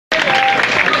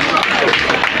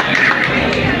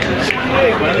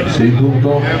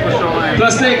synpunkter?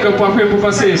 Plastikoperation på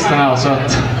fascisten här så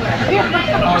att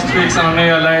jag måste fixa några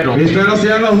nya leder. Vi spelar så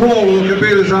jävla hård och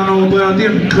Bills han har börjat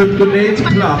in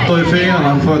kryptonitplattor i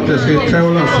fingrarna för att det ska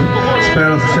tålas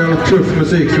spela så jävla tuff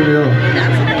musik som vi gör.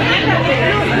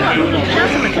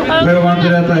 Prova inte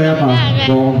detta hemma,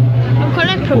 barn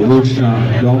och vuxna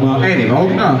damer. Är ni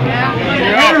vakna?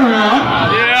 Är det någon här?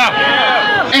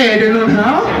 Är det någon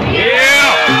här?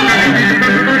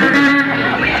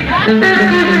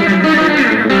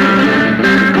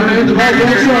 Man är inte bara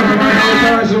vuxna, men man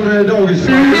är bara som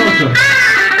dagisfrågor också.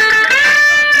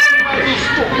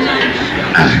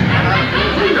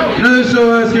 Nu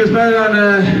så ska vi spela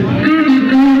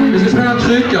en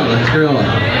tryckare, ska vi göra.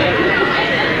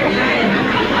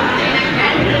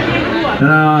 Den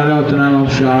här låten är om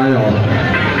tjejer.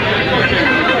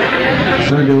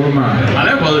 Så dumma. Han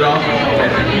är brudar.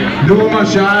 Dumma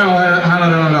tjejer handlar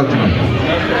den här låten om.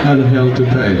 Eller helt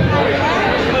okej.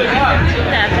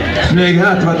 Snygg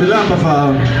hatt, var till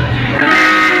lampaffären.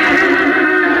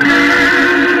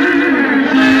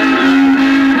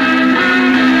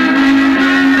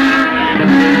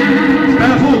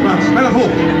 Spela fort, Mats, spela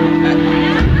fort.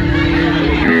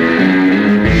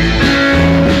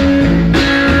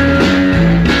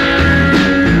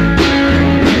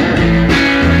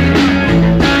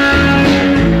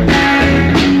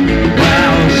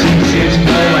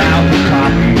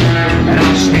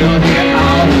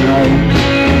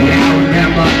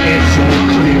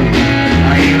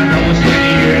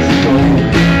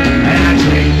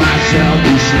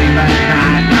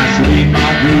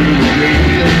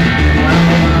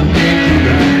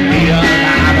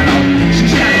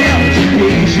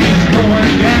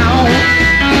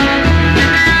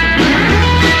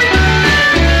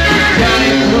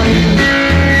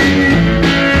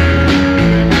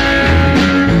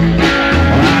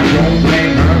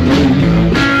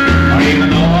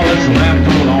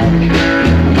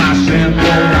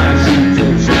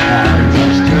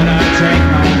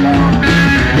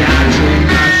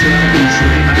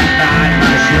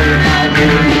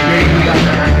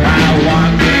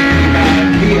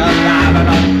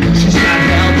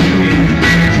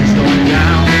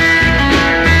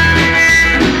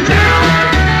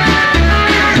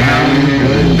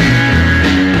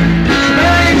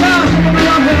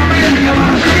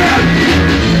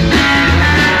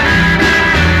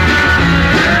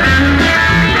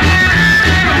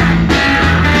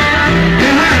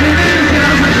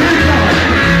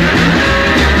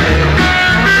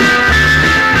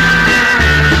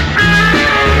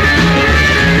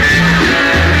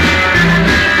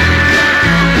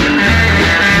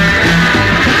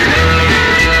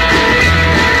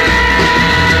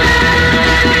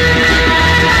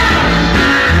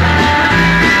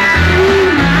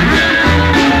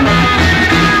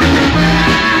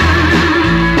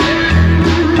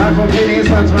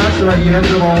 Det var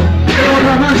jättebra.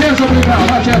 Man känns som det här.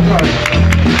 Vad känns det?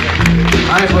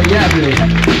 Nej, det var jävligt.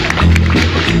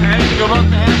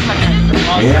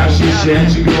 Yeah, she said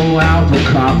to go out for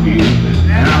coffee,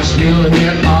 and I'm still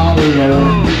here all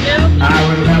alone. I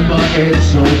remember it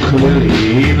so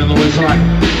clearly, even though it's like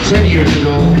 10 years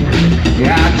ago.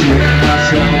 Yeah, I drink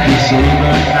myself to sleep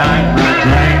at night, I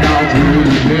drank all through